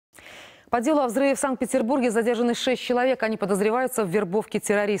По делу о взрыве в Санкт-Петербурге задержаны 6 человек. Они подозреваются в вербовке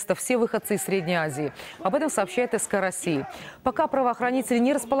террористов. Все выходцы из Средней Азии. Об этом сообщает СК России. Пока правоохранители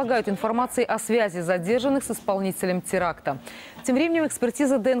не располагают информацией о связи задержанных с исполнителем теракта. Тем временем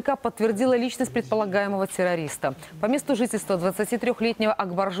экспертиза ДНК подтвердила личность предполагаемого террориста. По месту жительства 23-летнего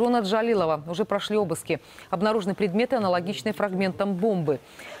Акбаржона Джалилова уже прошли обыски. Обнаружены предметы, аналогичные фрагментам бомбы.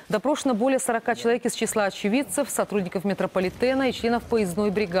 Допрошено более 40 человек из числа очевидцев, сотрудников метрополитена и членов поездной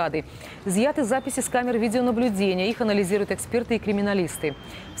бригады. Изъяты записи с камер видеонаблюдения. Их анализируют эксперты и криминалисты.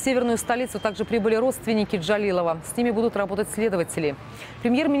 В северную столицу также прибыли родственники Джалилова. С ними будут работать следователи.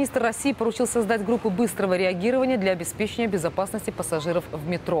 Премьер-министр России поручил создать группу быстрого реагирования для обеспечения безопасности пассажиров в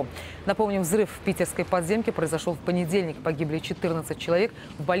метро. Напомним, взрыв в питерской подземке произошел в понедельник. Погибли 14 человек.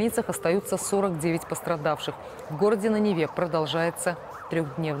 В больницах остаются 49 пострадавших. В городе на Неве продолжается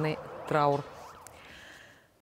трехдневный траур.